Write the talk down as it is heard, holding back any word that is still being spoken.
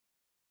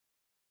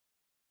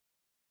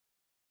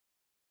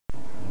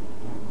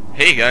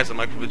Hey guys, I'm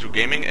Mike from Visual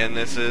Gaming, and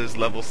this is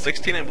level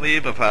 16, I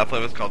believe, of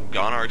Half-Life. It's called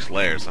Gonarch's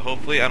Lair. So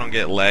hopefully I don't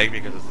get lag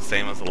because it's the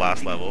same as the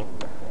last level.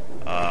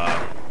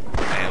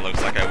 And it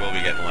looks like I will be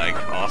getting lag.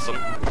 Awesome.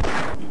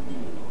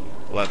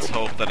 Let's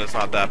hope that it's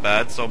not that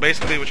bad. So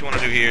basically what you want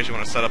to do here is you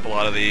want to set up a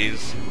lot of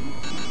these,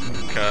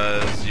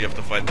 because you have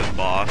to fight this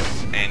boss,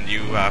 and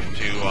you have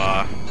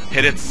to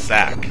hit its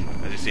sack.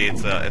 As you see,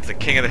 it's a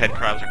king of the head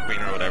crabs or queen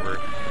or whatever,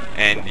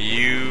 and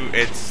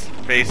it's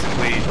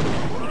basically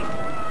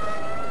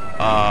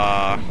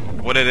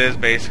what it is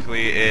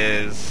basically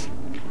is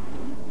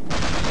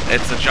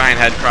it's a giant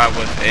head crab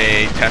with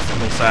a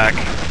testicle sack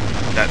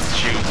that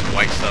shoots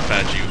white stuff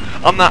at you.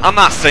 I'm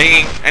not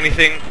saying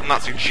anything, I'm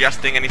not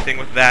suggesting anything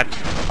with that.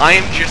 I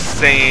am just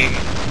saying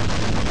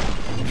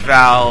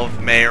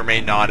Valve may or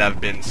may not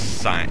have been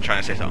trying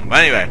to say something.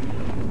 But anyway,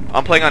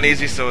 I'm playing on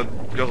easy, so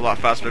it goes a lot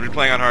faster. If you're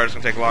playing on hard, it's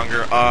gonna take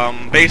longer.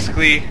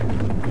 Basically,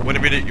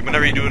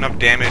 whenever you do enough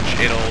damage,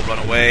 it'll run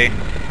away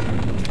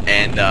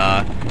and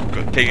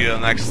take you to the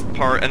next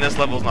part. And this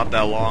level's not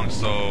that long,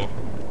 so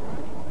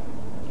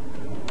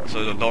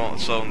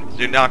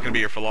you're not gonna be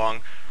here for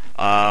long.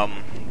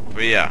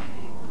 But yeah.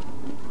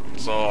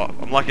 So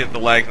I'm lucky that the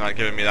lag's not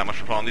giving me that much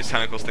of a problem. These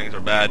tentacles things are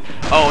bad.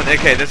 Oh, and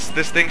okay, this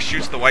thing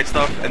shoots the white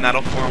stuff, and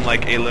that'll form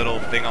like a little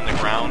thing on the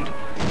ground,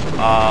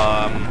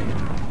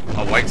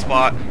 a white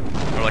spot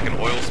or like an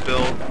oil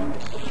spill.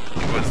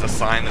 What's the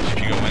sign that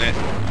if you go in it?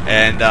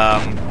 And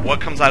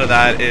what comes out of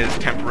that is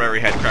temporary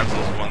head crabs.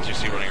 Those ones you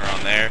see running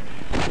around there.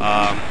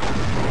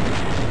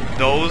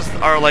 Those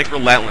are like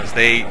relentless.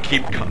 They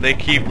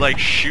keep like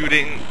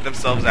shooting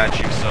themselves at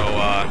you.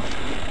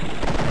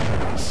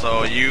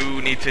 So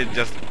you need to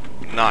just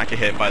not get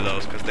hit by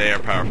those, because they are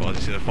powerful. As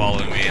you see, they're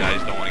following me, and I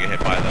just don't want to get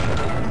hit by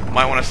them.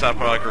 Might want to set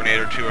up a grenade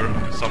or two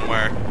or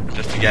somewhere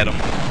just to get them.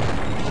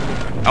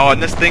 Oh,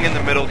 and this thing in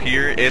the middle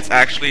here, it's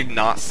actually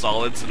not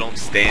solid, so don't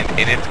stand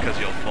in it, because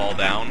you'll fall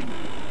down.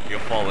 You'll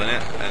fall in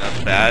it, and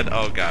that's bad.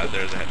 Oh god,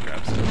 there's the head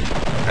crabs.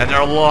 And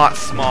they're a lot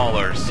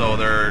smaller, so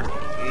they're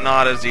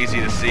not as easy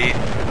to see.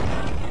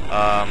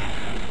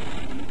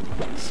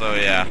 So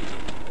yeah.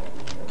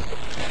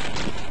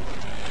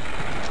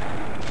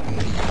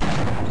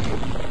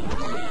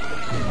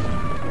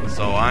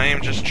 So I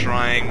am just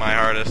trying my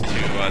hardest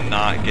to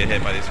not get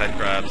hit by these head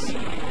crabs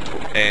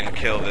and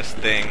kill this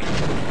thing,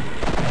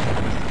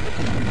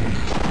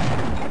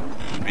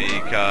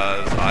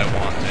 because I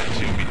want it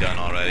to be done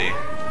already.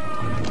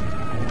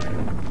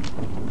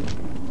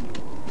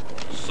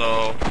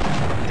 So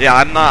yeah,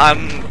 I'm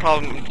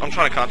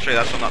trying to concentrate.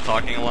 That's why I'm not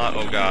talking a lot.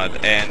 Oh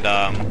god. And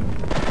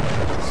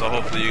so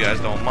hopefully you guys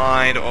don't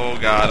mind. Oh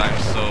god, I'm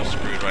so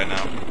screwed right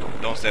now.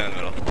 Don't stand in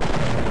the middle.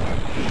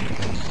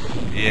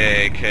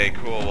 Yay, okay,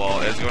 cool.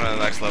 Well, it's going to the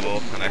next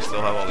level, and I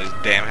still have all these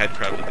damn head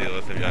crabs to deal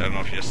with. I don't know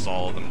if you just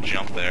saw them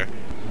jump there.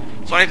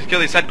 So I need to kill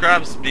these head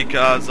crabs,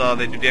 because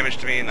they do damage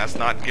to me, and that's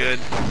not good,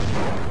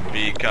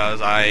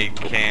 because I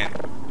can't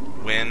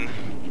win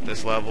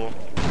this level.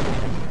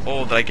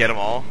 Oh, did I get them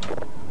all?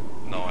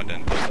 No, I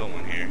didn't. There's still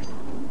one here.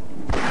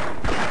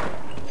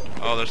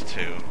 Oh, there's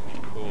two.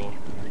 Cool.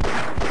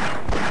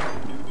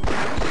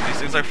 These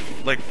things are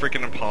like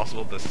freaking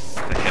impossible to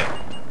hit.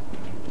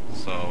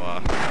 So,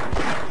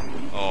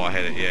 oh, I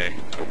hit it, yay.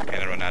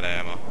 And I run out of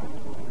ammo.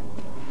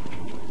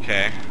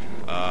 Okay.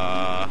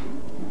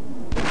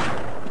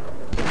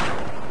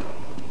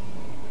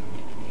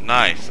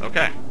 Nice,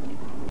 okay.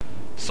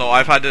 So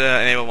I've had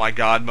to enable my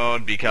God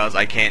mode, because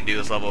I can't do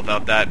this level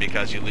without that,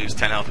 because you lose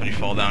 10 health when you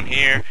fall down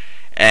here,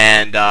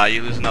 and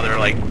you lose another,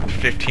 like,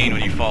 15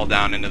 when you fall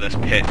down into this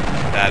pit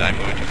that I'm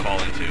going to fall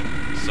into.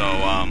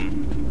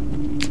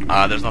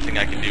 So, there's nothing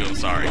I can do, I'm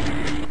sorry.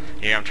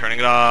 Here, I'm turning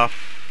it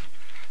off,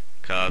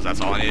 because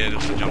that's all I needed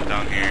was to jump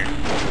down here.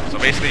 So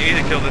basically you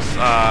need to kill this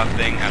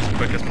thing as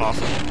quick as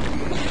possible.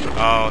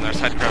 Oh, and there's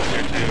head crabs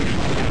here too.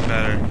 Even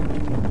better.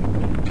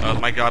 Oh,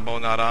 is my God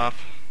mode not off?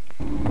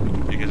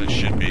 Because it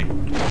should be.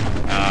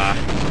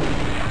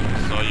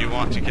 So you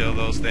want to kill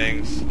those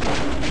things.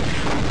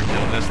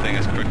 Kill this thing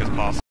as quick as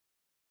possible.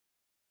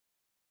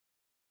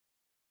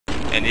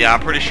 And yeah,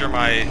 I'm pretty sure or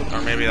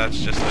maybe that's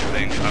just the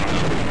thing, I don't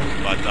know.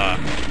 But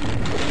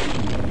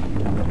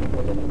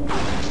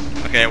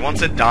okay,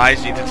 once it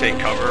dies, you need to take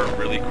cover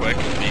really quick,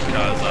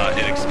 because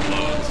it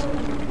explodes,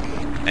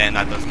 and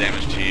that does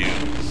damage to you.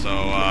 So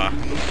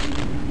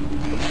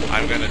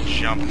I'm gonna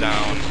jump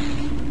down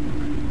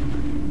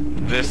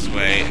this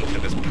way into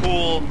this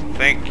pool.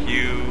 Thank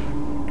you.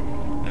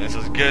 And this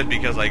is good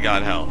because I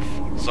got health.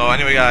 So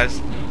anyway,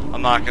 guys,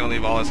 I'm not gonna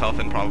leave all this health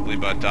in probably,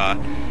 but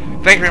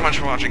thank you very much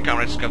for watching.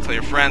 Comment, subscribe, tell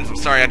your friends. I'm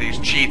sorry I had to use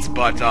cheats,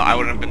 but I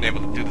wouldn't have been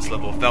able to do this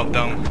level without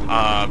them,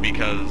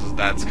 because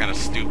that's kind of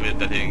stupid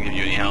that they didn't give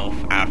you any health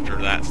after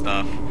that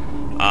stuff,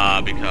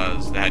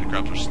 because the head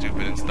crabs were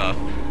stupid and stuff.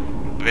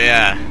 But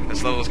yeah,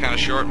 this level was kind of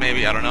short,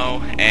 maybe, I don't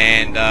know,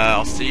 and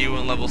I'll see you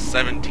in level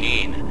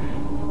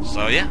 17.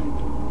 So yeah.